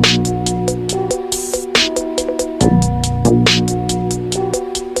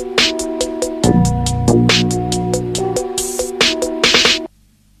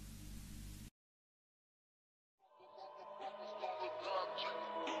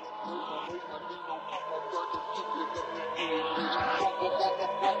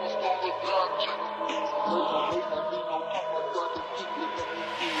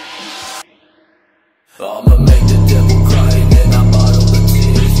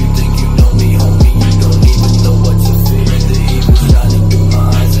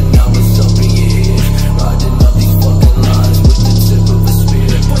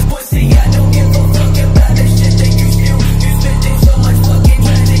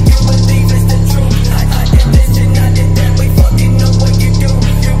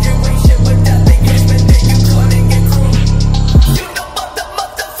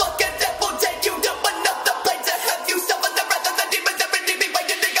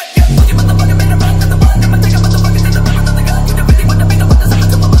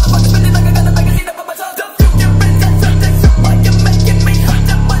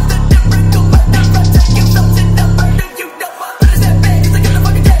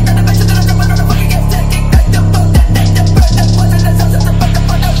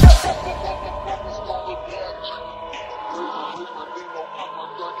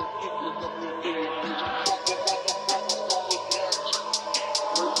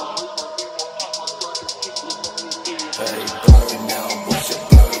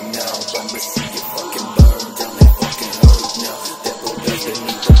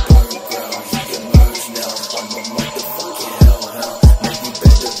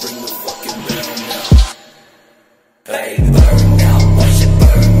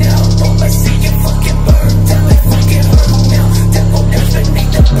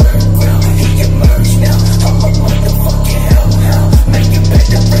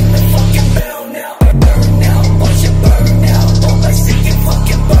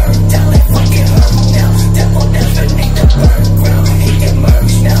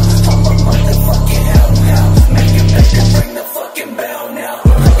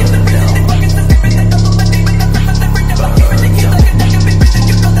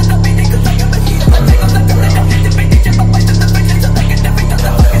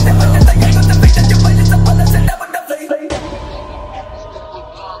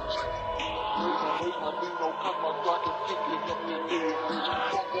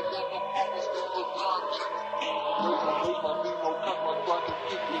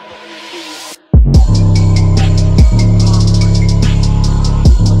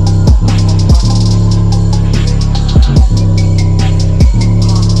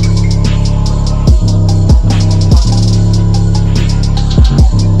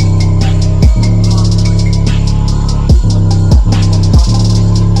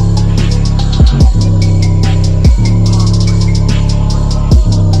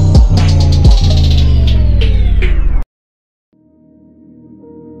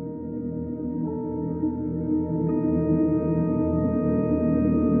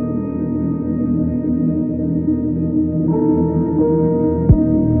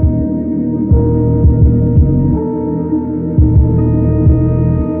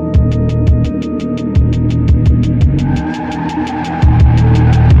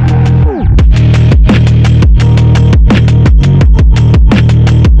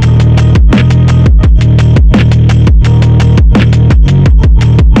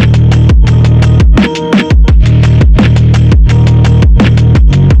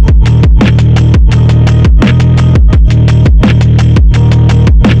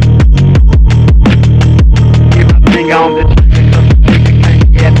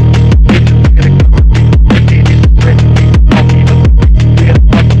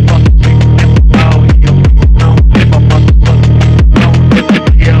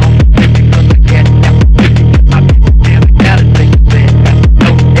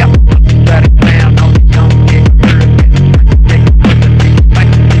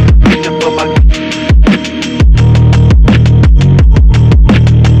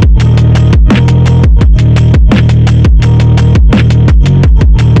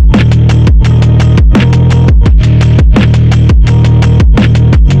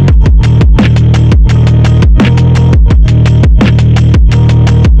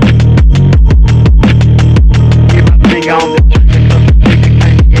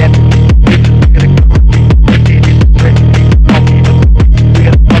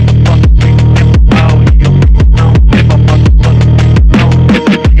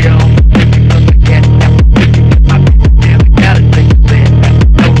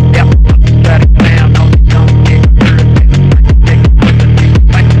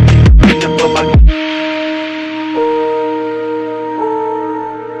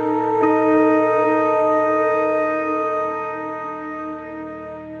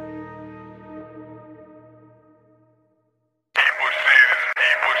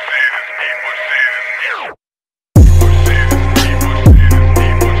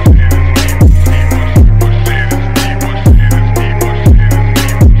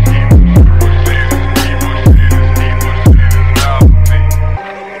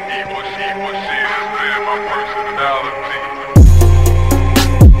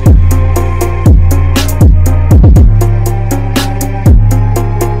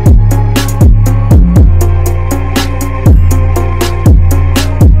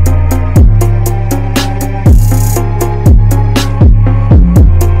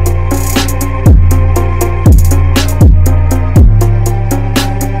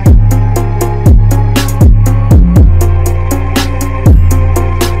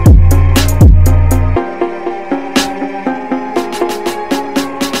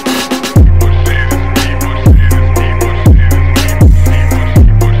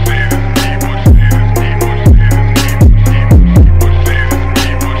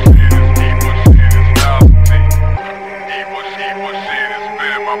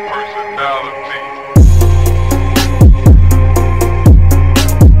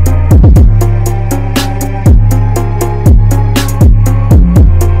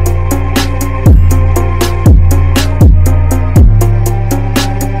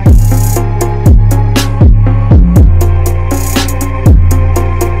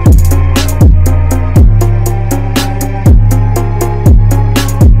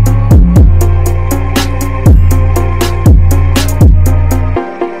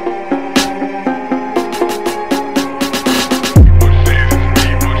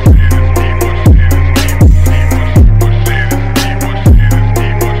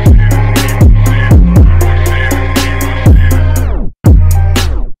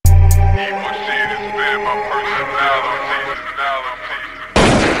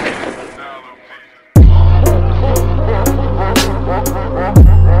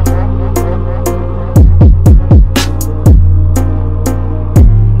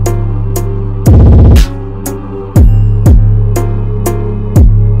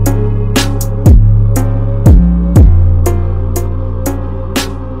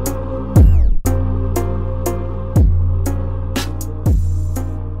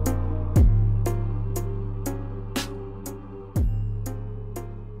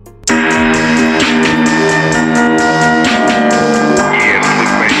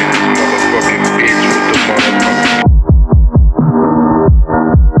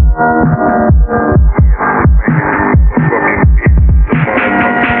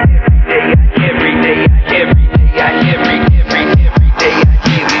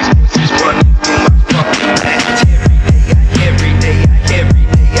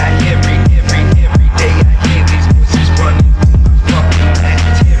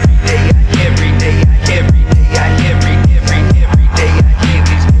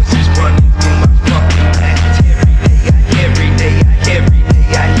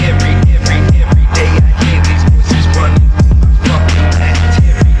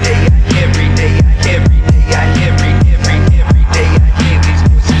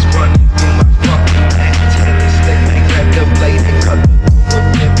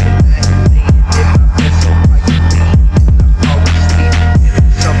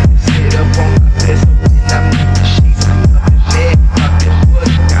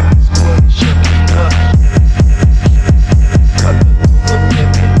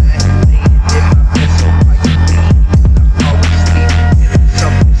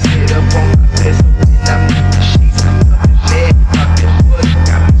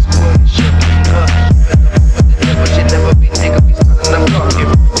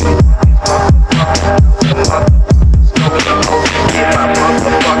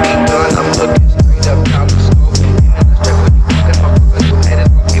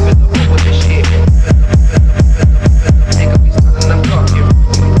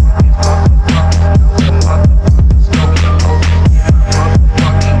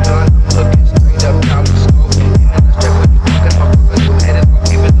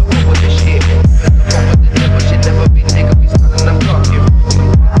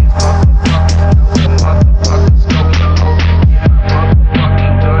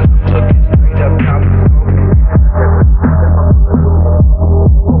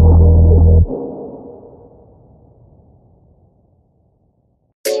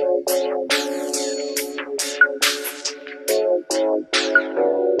 Bye.